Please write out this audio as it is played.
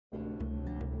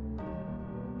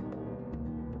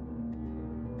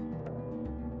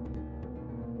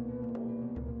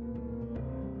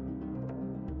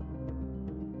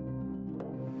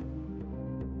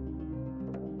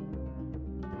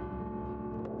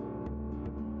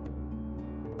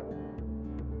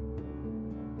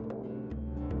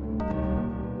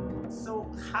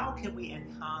how can we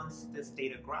enhance this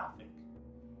data graphic?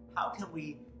 How can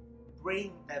we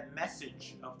bring the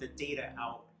message of the data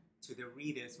out to the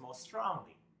readers more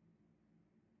strongly?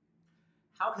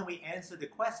 How can we answer the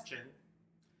question,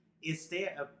 is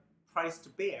there a price to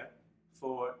bear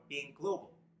for being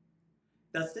global?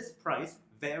 Does this price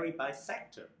vary by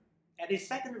sector? At a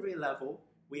secondary level,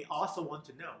 we also want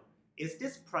to know, is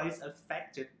this price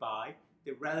affected by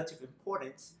the relative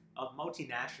importance of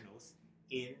multinationals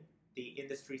in the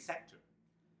industry sector?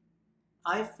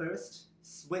 I first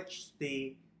switched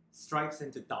the stripes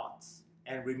into dots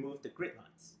and removed the grid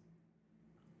lines.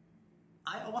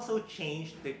 I also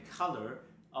changed the color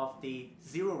of the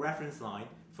zero reference line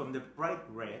from the bright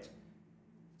red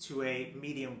to a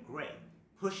medium gray,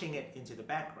 pushing it into the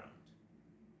background.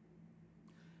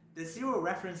 The zero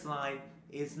reference line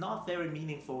is not very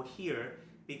meaningful here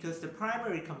because the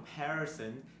primary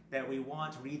comparison that we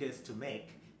want readers to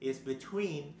make is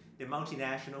between the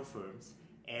multinational firms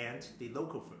and the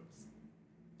local firms.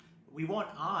 We want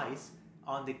eyes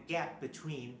on the gap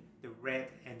between the red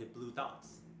and the blue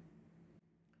dots.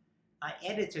 I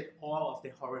edited all of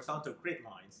the horizontal grid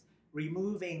lines,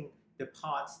 removing the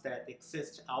parts that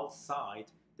exist outside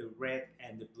the red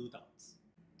and the blue dots.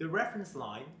 The reference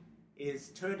line is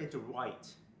turned into white,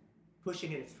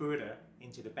 pushing it further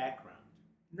into the background.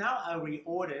 Now I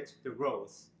reordered the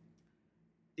rows.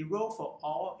 The row for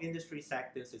all industry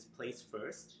sectors is placed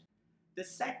first. The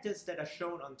sectors that are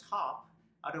shown on top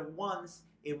are the ones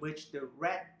in which the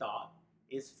red dot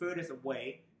is furthest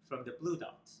away from the blue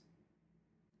dots.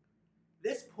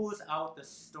 This pulls out the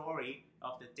story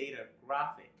of the data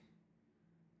graphic,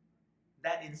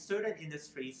 that in certain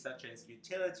industries such as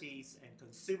utilities and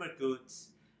consumer goods,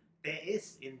 there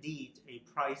is indeed a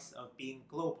price of being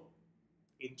global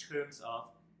in terms of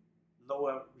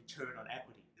lower return on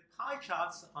equity. The pie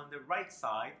charts on the right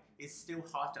side is still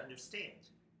hard to understand.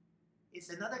 It's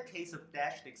another case of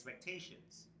dashed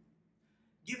expectations.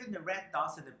 Given the red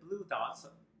dots and the blue dots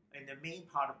in the main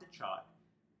part of the chart,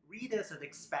 readers are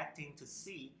expecting to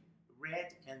see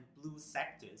red and blue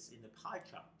sectors in the pie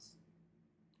charts.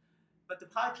 But the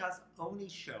pie charts only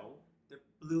show the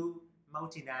blue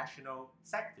multinational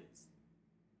sectors.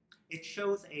 It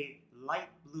shows a light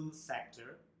blue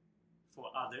sector for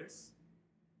others,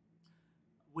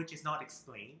 which is not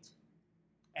explained,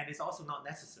 and is also not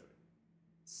necessary.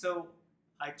 So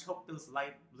I took those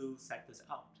light blue sectors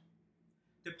out.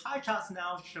 The pie charts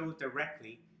now show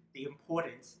directly the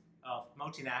importance of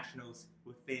multinationals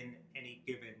within any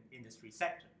given industry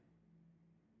sector.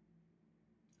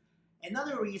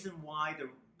 Another reason why the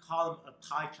column of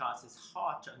pie charts is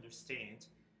hard to understand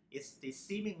is the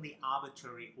seemingly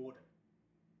arbitrary order.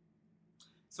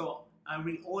 So I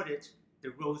reordered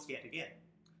the rows yet again.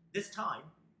 This time,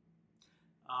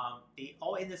 the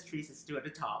all industries is still at the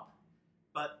top,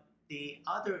 but the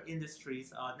other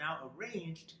industries are now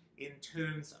arranged in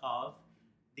terms of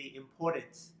the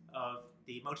importance of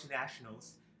the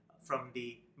multinationals from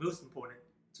the most important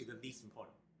to the least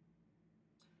important.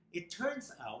 It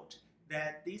turns out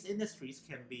that these industries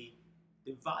can be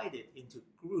divided into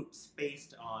groups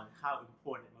based on how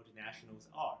important multinationals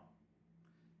are.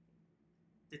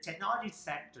 The technology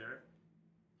sector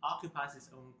occupies its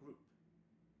own group.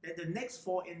 Then the next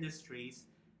four industries,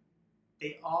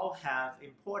 they all have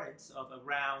importance of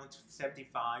around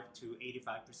 75 to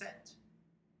 85%.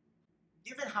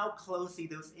 Given how closely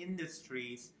those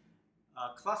industries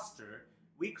cluster,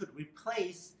 we could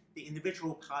replace the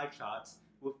individual pie charts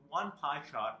with one pie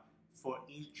chart for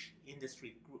each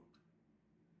industry group.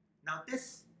 Now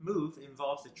this move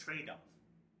involves a trade-off.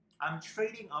 I'm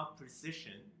trading off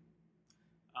precision,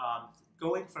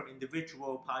 going from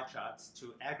individual pie charts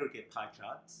to aggregate pie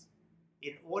charts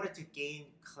in order to gain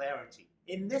clarity.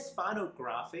 In this final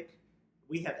graphic,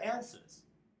 we have answers.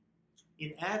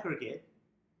 In aggregate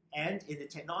and in the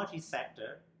technology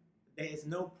sector, there is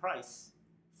no price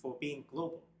for being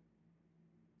global.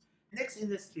 Next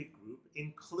industry group,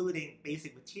 including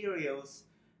basic materials,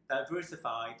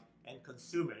 diversified, and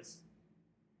consumers,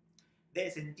 there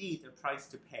is indeed a price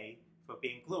to pay for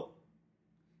being global.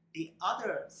 The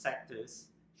other sectors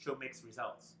show mixed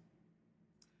results.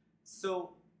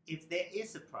 So if there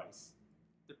is a price,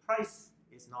 the price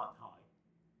is not high.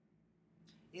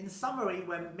 In summary,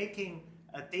 when making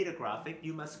a data graphic,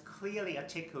 you must clearly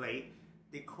articulate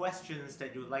the questions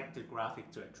that you would like the graphic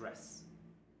to address.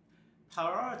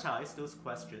 Prioritize those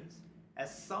questions,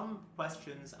 as some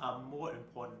questions are more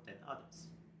important than others.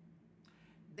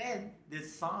 Then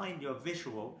design your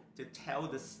visual to tell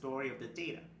the story of the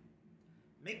data.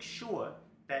 Make sure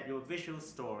that your visual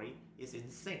story is in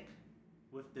sync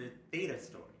with the data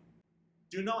story.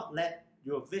 Do not let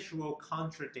your visual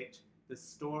contradict the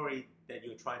story that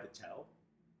you're trying to tell.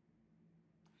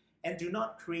 And do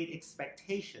not create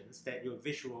expectations that your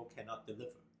visual cannot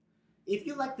deliver. If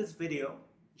you like this video,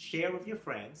 share with your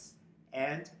friends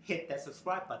and hit that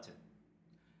subscribe button.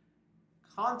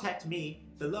 Contact me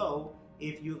below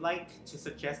if you'd like to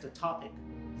suggest a topic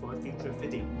for a future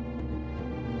video.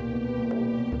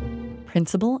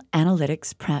 Principal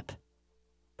Analytics Prep.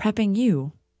 Prepping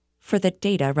you for the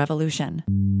data revolution.